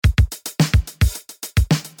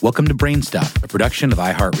Welcome to Brain Stuff, a production of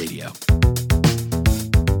iHeartRadio.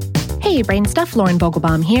 Hey, Brain Stuff, Lauren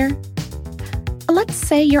Vogelbaum here. Let's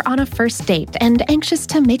say you're on a first date and anxious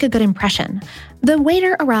to make a good impression. The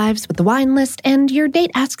waiter arrives with the wine list and your date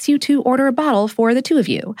asks you to order a bottle for the two of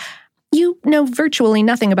you. You know virtually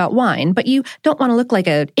nothing about wine, but you don't want to look like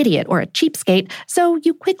an idiot or a cheapskate, so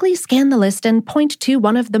you quickly scan the list and point to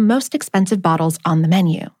one of the most expensive bottles on the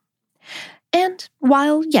menu. And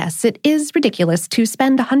while, yes, it is ridiculous to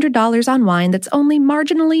spend $100 on wine that's only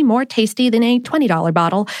marginally more tasty than a $20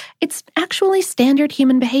 bottle, it's actually standard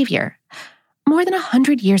human behavior. More than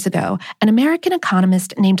 100 years ago, an American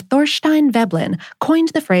economist named Thorstein Veblen coined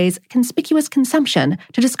the phrase conspicuous consumption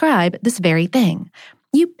to describe this very thing.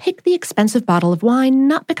 You pick the expensive bottle of wine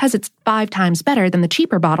not because it's 5 times better than the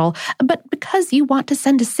cheaper bottle, but because you want to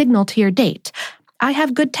send a signal to your date. I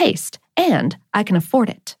have good taste, and I can afford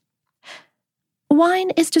it. Wine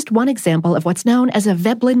is just one example of what's known as a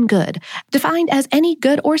Veblen good, defined as any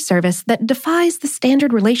good or service that defies the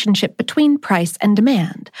standard relationship between price and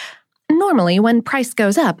demand. Normally, when price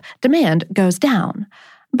goes up, demand goes down.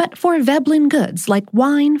 But for Veblen goods like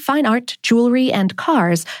wine, fine art, jewelry, and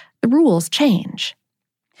cars, the rules change.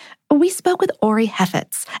 We spoke with Ori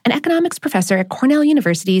Heffetz, an economics professor at Cornell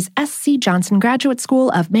University's S.C. Johnson Graduate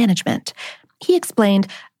School of Management. He explained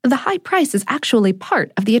the high price is actually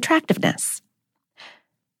part of the attractiveness.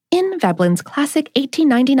 In Veblen's classic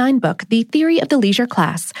 1899 book, The Theory of the Leisure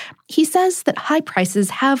Class, he says that high prices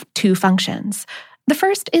have 2 functions. The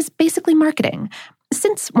first is basically marketing.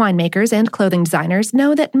 Since winemakers and clothing designers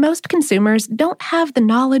know that most consumers don't have the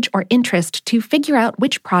knowledge or interest to figure out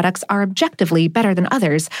which products are objectively better than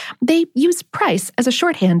others, they use price as a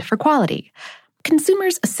shorthand for quality.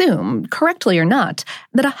 Consumers assume, correctly or not,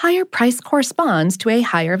 that a higher price corresponds to a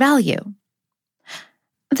higher value.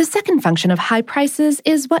 The second function of high prices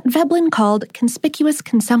is what Veblen called conspicuous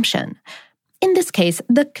consumption. In this case,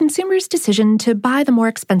 the consumer's decision to buy the more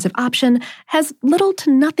expensive option has little to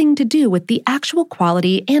nothing to do with the actual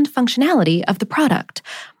quality and functionality of the product.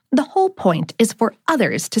 The whole point is for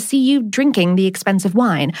others to see you drinking the expensive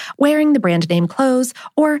wine, wearing the brand name clothes,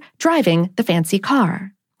 or driving the fancy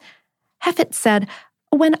car. Heffetz said,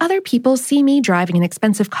 "When other people see me driving an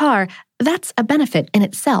expensive car, that's a benefit in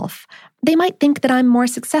itself. They might think that I'm more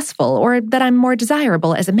successful or that I'm more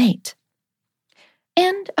desirable as a mate."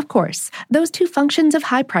 And, of course, those 2 functions of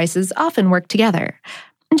high prices often work together.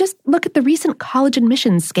 Just look at the recent college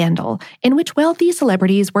admissions scandal, in which wealthy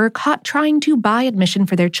celebrities were caught trying to buy admission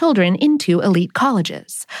for their children into elite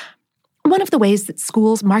colleges. One of the ways that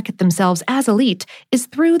schools market themselves as elite is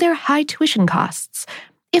through their high tuition costs.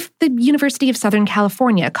 If the University of Southern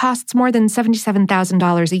California costs more than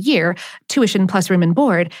 $77,000 a year, tuition plus room and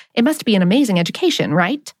board, it must be an amazing education,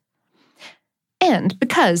 right? And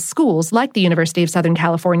because schools like the University of Southern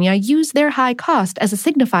California use their high cost as a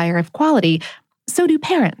signifier of quality, so do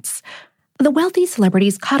parents. The wealthy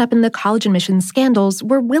celebrities caught up in the college admissions scandals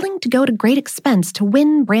were willing to go to great expense to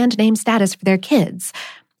win brand name status for their kids.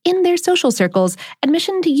 In their social circles,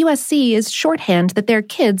 admission to USC is shorthand that their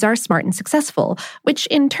kids are smart and successful, which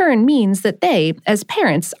in turn means that they, as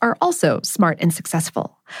parents, are also smart and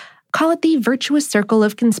successful. Call it the virtuous circle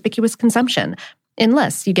of conspicuous consumption,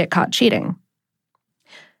 unless you get caught cheating.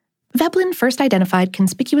 Veblen first identified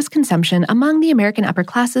conspicuous consumption among the American upper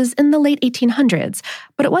classes in the late 1800s,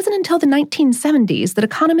 but it wasn't until the 1970s that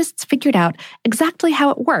economists figured out exactly how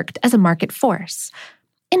it worked as a market force.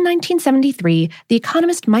 In 1973, the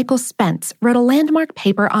economist Michael Spence wrote a landmark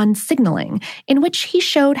paper on signaling, in which he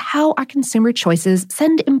showed how our consumer choices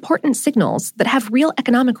send important signals that have real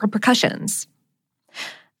economic repercussions.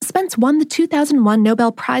 Spence won the 2001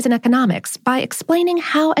 Nobel Prize in Economics by explaining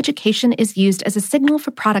how education is used as a signal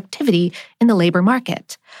for productivity in the labor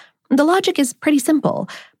market. The logic is pretty simple.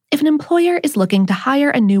 If an employer is looking to hire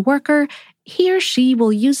a new worker, he or she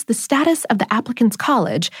will use the status of the applicant's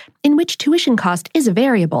college, in which tuition cost is a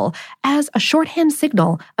variable, as a shorthand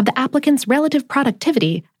signal of the applicant's relative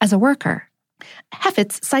productivity as a worker.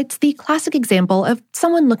 Heffetz cites the classic example of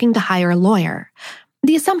someone looking to hire a lawyer.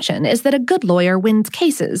 The assumption is that a good lawyer wins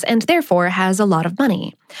cases and therefore has a lot of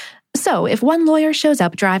money. So if one lawyer shows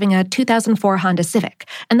up driving a 2004 Honda Civic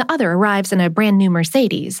and the other arrives in a brand new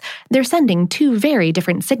Mercedes, they're sending 2 very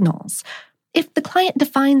different signals. If the client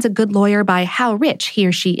defines a good lawyer by how rich he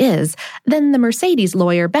or she is, then the Mercedes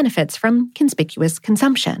lawyer benefits from conspicuous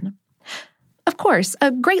consumption. Of course,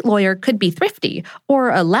 a great lawyer could be thrifty,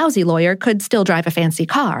 or a lousy lawyer could still drive a fancy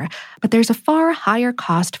car, but there's a far higher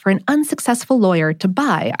cost for an unsuccessful lawyer to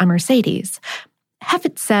buy a Mercedes.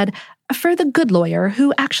 Heffetz said, For the good lawyer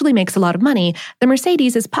who actually makes a lot of money, the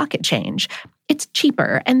Mercedes is pocket change. It's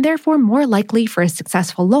cheaper and therefore more likely for a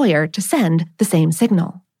successful lawyer to send the same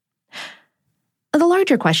signal. The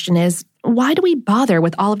larger question is, why do we bother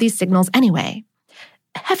with all of these signals anyway?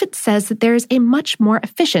 Heffitz says that there is a much more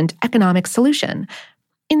efficient economic solution.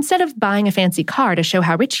 Instead of buying a fancy car to show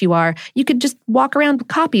how rich you are, you could just walk around with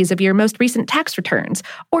copies of your most recent tax returns,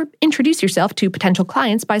 or introduce yourself to potential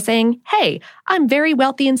clients by saying, "Hey, I'm very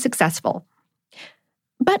wealthy and successful."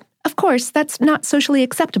 But, of course, that's not socially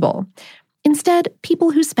acceptable. Instead,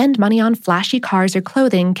 people who spend money on flashy cars or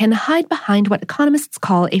clothing can hide behind what economists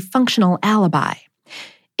call a functional alibi.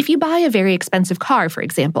 If you buy a very expensive car, for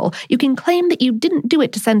example, you can claim that you didn't do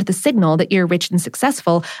it to send the signal that you're rich and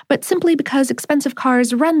successful, but simply because expensive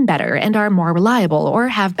cars run better and are more reliable or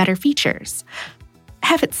have better features.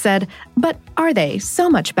 Heffitz said, but are they so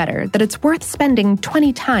much better that it's worth spending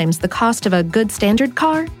 20 times the cost of a good standard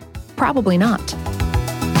car? Probably not.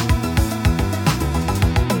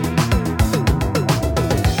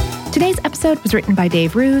 Today's episode was written by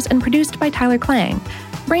Dave Roos and produced by Tyler Klang.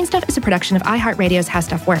 Brainstuff is a production of iHeartRadio's How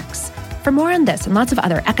Stuff Works. For more on this and lots of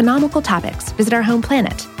other economical topics, visit our home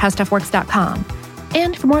planet, howstuffworks.com.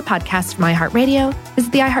 And for more podcasts from iHeartRadio,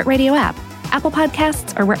 visit the iHeartRadio app, Apple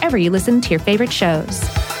Podcasts, or wherever you listen to your favorite shows.